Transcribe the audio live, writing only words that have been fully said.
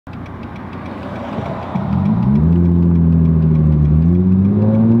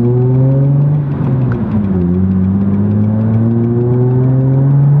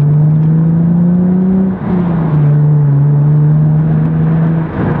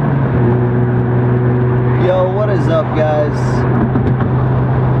up, guys?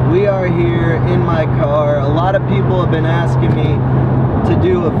 We are here in my car. A lot of people have been asking me to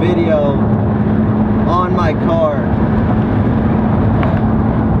do a video on my car,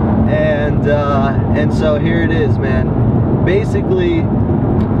 and so here it is, man. Basically,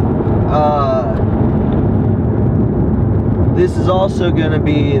 this is also going to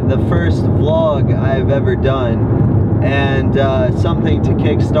be the first vlog I've ever done, and something to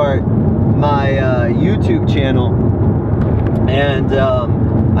kickstart my YouTube channel. And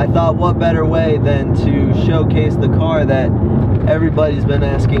I thought, what better way than to showcase the car that everybody's been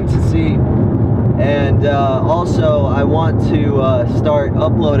asking to see. And also I want to start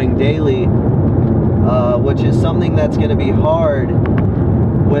uploading daily, which is something that's going to be hard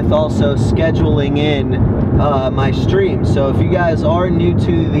with also scheduling in my stream. So if you guys are new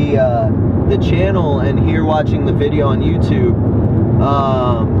to the channel and here watching the video on YouTube,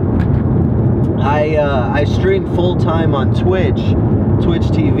 I stream full-time on Twitch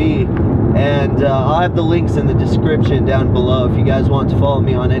TV, and I'll have the links in the description down below if you guys want to follow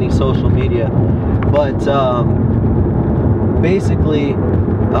me on any social media. But basically,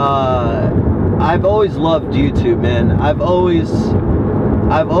 I've always loved YouTube, man. I've always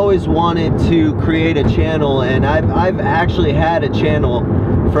wanted to create a channel, and I've actually had a channel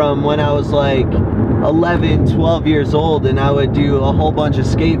from when I was like 11, 12 years old, and I would do a whole bunch of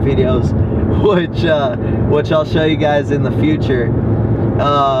skate videos, which I'll show you guys in the future.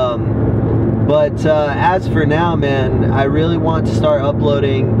 But as for now, man, I really want to start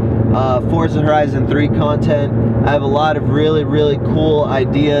uploading Forza Horizon 3 content. I have a lot of really cool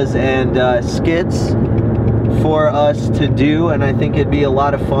ideas and skits for us to do, and I think it'd be a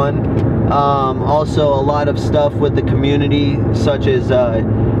lot of fun. Also a lot of stuff with the community, such as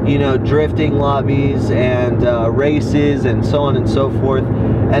you know, drifting lobbies and races and so on and so forth.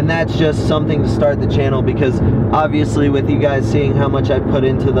 And that's just something to start the channel, because obviously with you guys seeing how much I put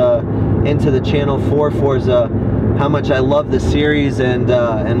into the channel for Forza, how much I love the series, and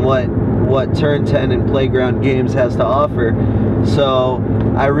what Turn 10 and Playground Games has to offer. So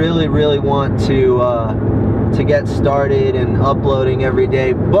I really want to get started and uploading every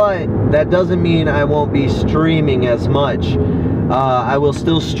day, but that doesn't mean I won't be streaming as much. I will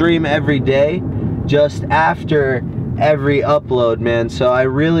still stream every day, just after every upload, man. So I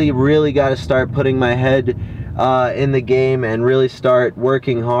really got to start putting my head in the game and really start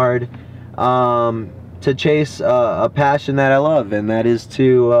working hard to chase a passion that I love, and that is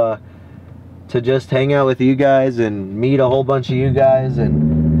to just hang out with you guys and meet a whole bunch of you guys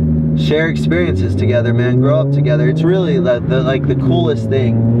and share experiences together, man. Grow up together. It's really like the coolest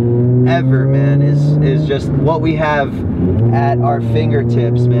thing ever, man, is just what we have at our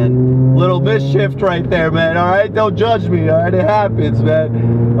fingertips, man. Little mischief right there, man. All right, don't judge me. All right, it happens,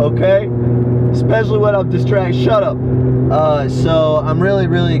 man. Okay, especially when I'm distracted. Shut up. So I'm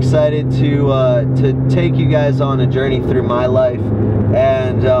really excited to take you guys on a journey through my life,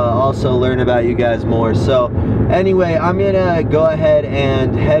 and also learn about you guys more. So anyway, I'm gonna go ahead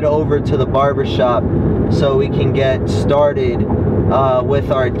and head over to the barber shop so we can get started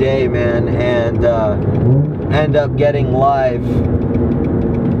with our day, man, and end up getting live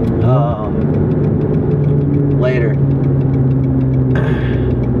later.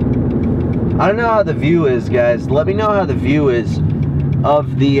 I don't know how the view is, guys. Let me know how the view is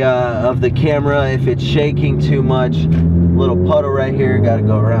of the camera, if it's shaking too much. Little puddle right here, gotta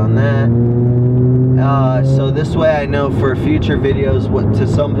go around that. So this way I know for future videos what to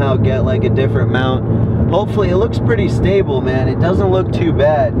somehow get like a different mount. Hopefully it looks pretty stable, man. It doesn't look too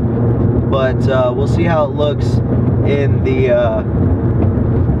bad, but we'll see how it looks in the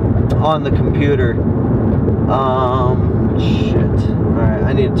on the computer. Shit. Alright,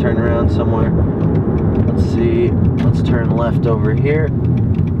 I need to turn around somewhere. Let's see. Let's turn left over here.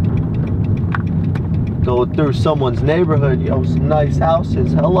 Go through someone's neighborhood. Yo, some nice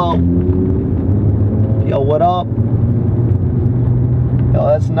houses. Hello. Yo, what up? Yo,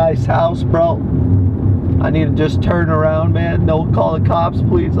 that's a nice house, bro. I need to just turn around, man. Don't call the cops,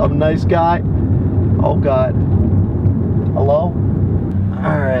 please. I'm a nice guy. Oh, God. Hello?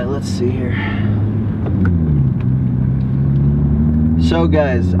 Alright, let's see here. So,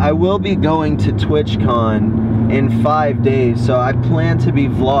 guys, I will be going to TwitchCon in 5 days, so I plan to be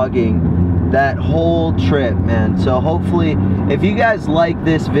vlogging that whole trip, man. So hopefully, if you guys like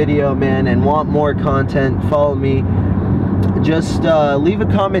this video, man, and want more content, follow me. Just leave a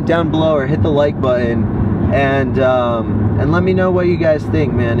comment down below or hit the like button, and let me know what you guys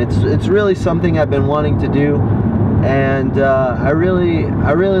think, man. It's really something I've been wanting to do, and I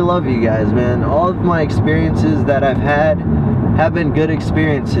really love you guys, man. All of my experiences that I've had have been good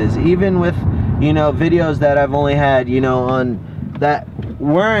experiences. Even with, you know, videos that I've only had, you know, on that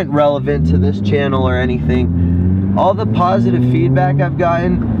weren't relevant to this channel or anything, all the positive feedback I've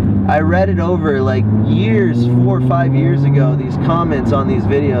gotten, I read it over like years, 4 or 5 years ago, these comments on these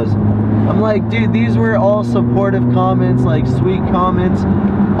videos. I'm like, dude, these were all supportive comments, like sweet comments,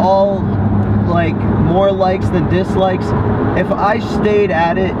 all like more likes than dislikes. If I stayed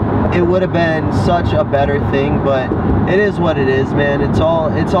at it, it would have been such a better thing, but it is what it is, man. It's all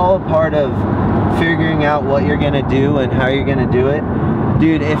a part of figuring out what you're gonna do and how you're gonna do it.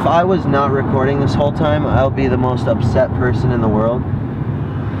 Dude, if I was not recording this whole time, I'll be the most upset person in the world.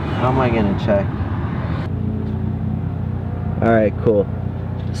 How am I gonna check? All right, cool.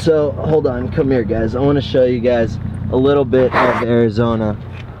 So hold on, come here guys. I want to show you guys a little bit of Arizona.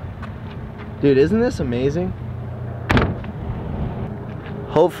 Dude, isn't this amazing?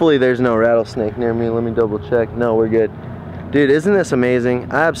 Hopefully there's no rattlesnake near me. Let me double check. No, we're good. Dude, isn't this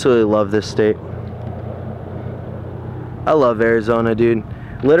amazing? I absolutely love this state. I love Arizona, dude.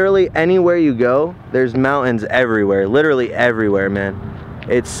 Literally anywhere you go, there's mountains everywhere. Literally everywhere, man.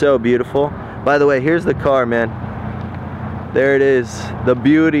 It's so beautiful. By the way, here's the car, man. There it is. The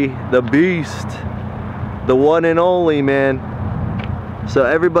beauty, the beast, the one and only, man. So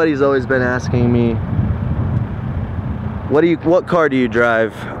everybody's always been asking me, what car do you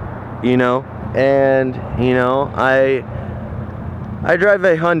drive? You know? And, you know, I drive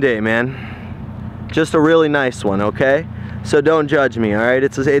a Hyundai, man. Just a really nice one, okay? So don't judge me, all right?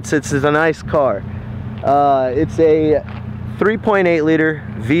 It's a nice car. It's a 3.8 liter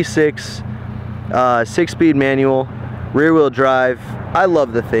V6, 6-speed manual, rear wheel drive. I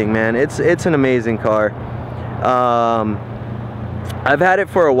love the thing, man. It's an amazing car. I've had it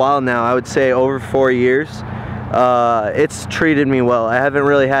for a while now. I would say over 4 years. It's treated me well. I haven't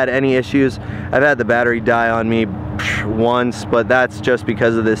really had any issues. I've had the battery die on me once, but that's just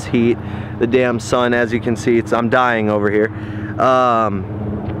because of this heat. The damn sun, as you can see, I'm dying over here.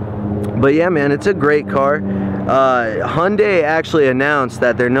 But yeah, man, it's a great car. Hyundai actually announced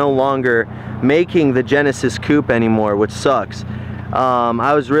that they're no longer making the Genesis Coupe anymore, which sucks.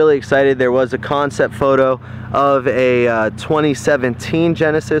 I was really excited. There was a concept photo of a 2017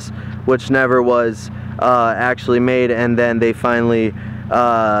 Genesis, which never was actually made, and then they finally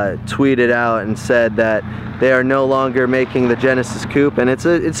tweeted out and said that they are no longer making the Genesis Coupe, and it's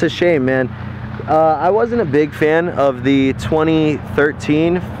a shame, man. I wasn't a big fan of the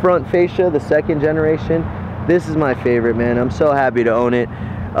 2013 front fascia, the second generation. This is my favorite, man. I'm so happy to own it.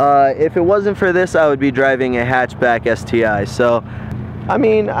 If it wasn't for this, I would be driving a hatchback STI. So, I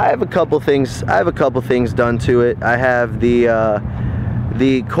mean, I have a couple things done to it. I have the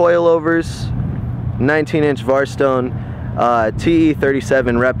coilovers, 19-inch Varstone,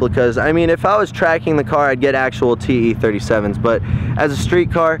 TE37 replicas. I mean, if I was tracking the car, I'd get actual TE37s, but as a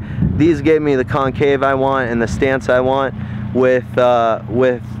street car, these gave me the concave I want and the stance I want without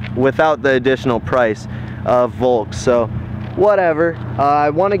the additional price of Volks. So whatever. I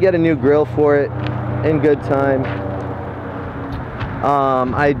want to get a new grill for it in good time.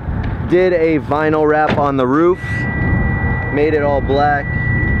 I did a vinyl wrap on the roof, made it all black.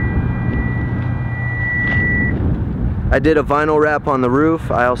 I did a vinyl wrap on the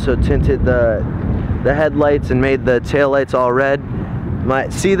roof. I also tinted the headlights and made the taillights all red.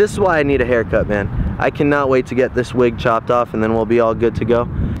 See, this is why I need a haircut, man. I cannot wait to get this wig chopped off, and then we'll be all good to go.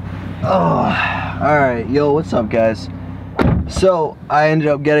 Oh, alright. Yo, what's up, guys? So, I ended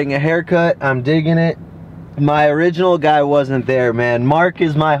up getting a haircut. I'm digging it. My original guy wasn't there, man. Mark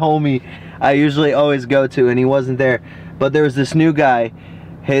is my homie I usually always go to, and he wasn't there. But there was this new guy.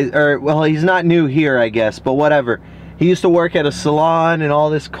 Well, he's not new here, I guess, but whatever. He used to work at a salon and all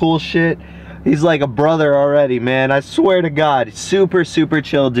this cool shit. He's like a brother already, man. I swear to God. Super, super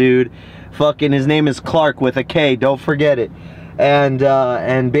chill dude. Fucking, his name is Clark with a K. Don't forget it.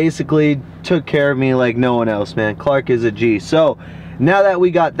 And basically took care of me like no one else, man. Clark is a G. So, now that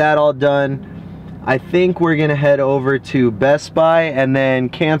we got that all done, I think we're gonna head over to Best Buy and then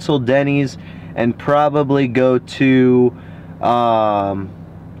cancel Denny's and probably go to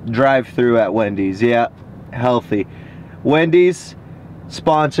drive-through at Wendy's. Yeah, healthy. Wendy's,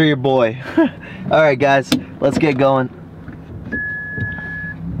 sponsor your boy. Alright guys, let's get going.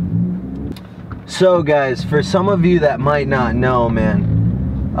 So guys, for some of you that might not know,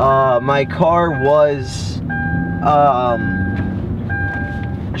 man, my car was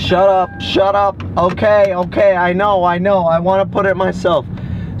shut up, okay, I know, I want to put it myself.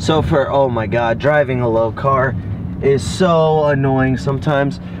 So oh my God, driving a low car is so annoying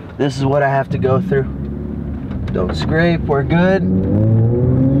sometimes. This is what I have to go through. Don't scrape, we're good.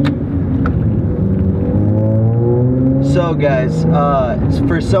 So So guys,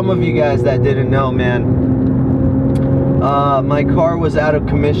 for some of you guys that didn't know, man, my car was out of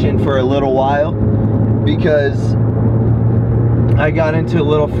commission for a little while because I got into a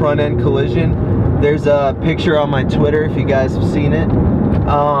little front end collision. There's a picture on my Twitter if you guys have seen it.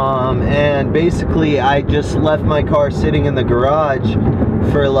 And basically I just left my car sitting in the garage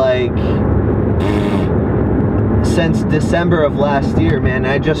for like since December of last year, man.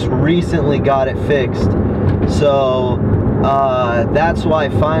 I just recently got it fixed. So that's why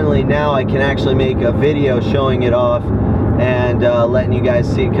finally now I can actually make a video showing it off and letting you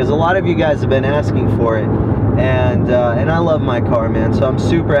guys see, because a lot of you guys have been asking for it, and I love my car, man. So I'm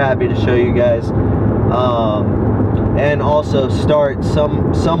super happy to show you guys, and also start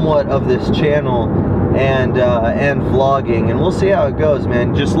somewhat of this channel and vlogging, and we'll see how it goes,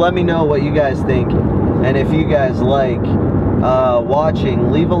 man. Just let me know what you guys think, and if you guys like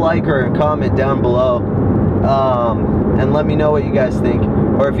watching, leave a like or a comment down below, and let me know what you guys think,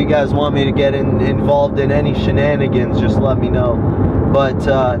 or if you guys want me to get involved in any shenanigans, just let me know. But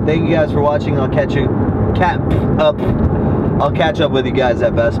thank you guys for watching. I'll catch up with you guys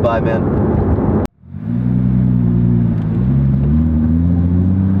at Best Buy, man.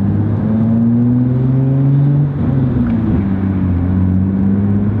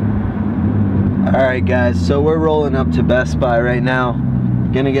 Alright guys, so we're rolling up to Best Buy right now.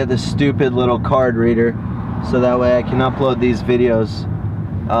 Gonna get this stupid little card reader so that way I can upload these videos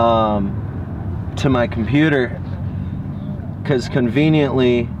to my computer, because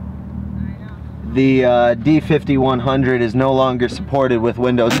conveniently the D5100 is no longer supported with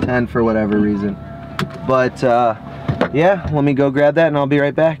Windows 10 for whatever reason. But yeah, let me go grab that and I'll be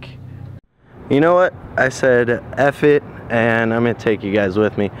right back. You know what? I said F it, and I'm gonna take you guys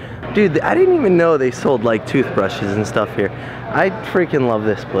with me. Dude, I didn't even know they sold like toothbrushes and stuff here. I freaking love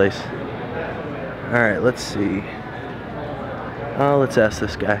this place. Alright, let's see. Let's ask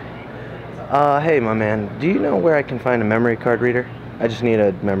this guy. Hey my man, do you know where I can find a memory card reader? I just need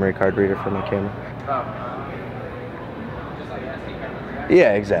a memory card reader for my camera.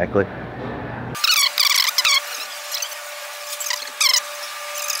 Yeah, exactly.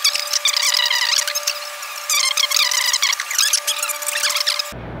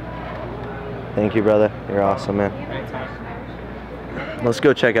 Thank you, brother. You're awesome, man. Let's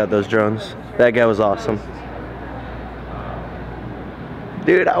go check out those drones. That guy was awesome.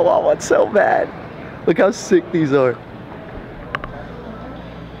 Dude, I want one so bad. Look how sick these are.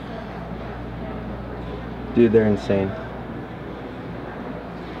 Dude, they're insane.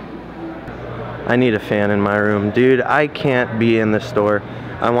 I need a fan in my room. Dude, I can't be in the store.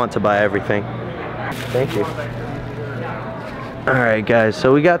 I want to buy everything. Thank you. Alright guys,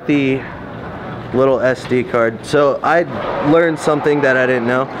 so we got the little SD card. So I learned something that I didn't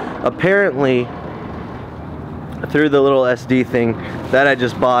know. Apparently, through the little SD thing that I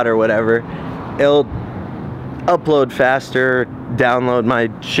just bought or whatever, it'll upload faster, download my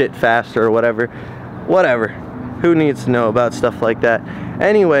shit faster or whatever. Who needs to know about stuff like that?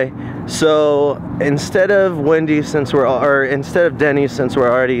 Anyway, so instead of Wendy's, since instead of Denny's, since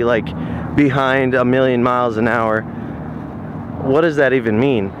we're already like behind a million miles an hour, what does that even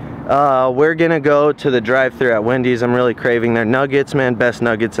mean? We're gonna go to the drive-thru at Wendy's. I'm really craving their nuggets, man. Best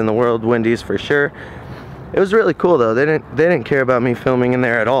nuggets in the world, Wendy's for sure. It was really cool though. They didn't care about me filming in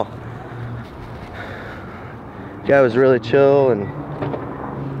there at all. Guy was really chill, and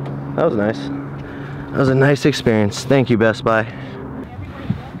that was nice. That was a nice experience. Thank you, Best Buy.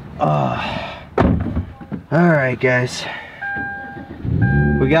 Alright guys,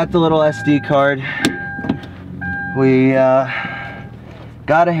 we got the little SD card. We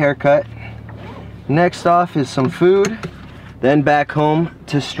got a haircut. Next off is some food, then back home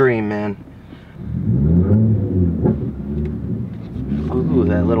to stream, man. Ooh,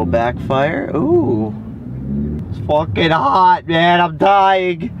 that little backfire. Ooh, it's fucking hot, man. I'm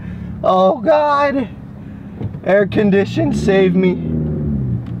dying. Oh God, air condition, save me.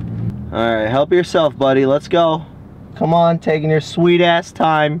 All right, help yourself, buddy. Let's go. Come on, taking your sweet ass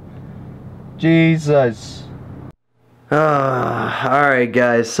time. Jesus. Alright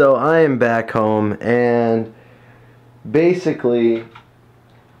guys, so I am back home, and basically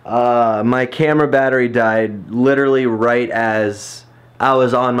my camera battery died literally right as I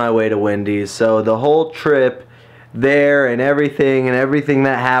was on my way to Wendy's. So the whole trip there and everything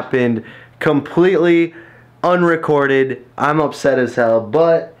that happened completely unrecorded. I'm upset as hell,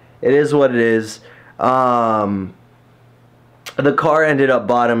 but it is what it is. The car ended up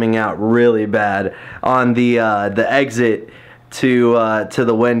bottoming out really bad on the exit to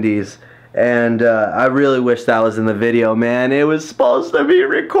the Wendy's, and I really wish that was in the video, man. It was supposed to be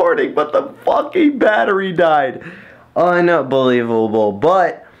recording, but the fucking battery died. unbelievable.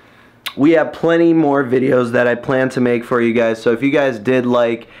 But we have plenty more videos that I plan to make for you guys. So if you guys did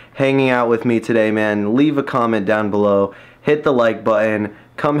like hanging out with me today, man, leave a comment down below. Hit the like button.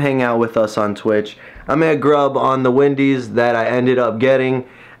 Come hang out with us on Twitch. I'm gonna grub on the Wendy's that I ended up getting,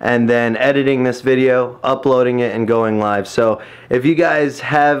 and then editing this video, uploading it, and going live. So if you guys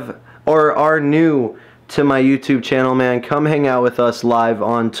have or are new to my YouTube channel, man, come hang out with us live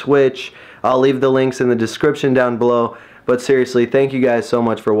on Twitch. I'll leave the links in the description down below. But seriously, thank you guys so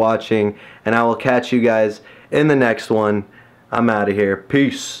much for watching, and I will catch you guys in the next one. I'm out of here.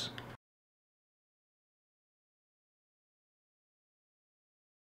 Peace.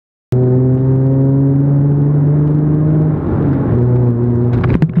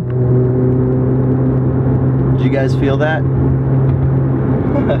 Did you guys feel that?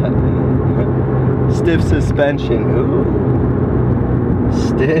 Stiff suspension. Ooh.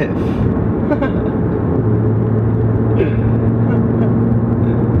 Stiff.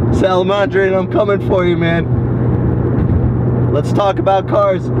 Salamadrid, I'm coming for you, man. Let's talk about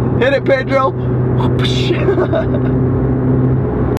cars. Hit it, Pedro.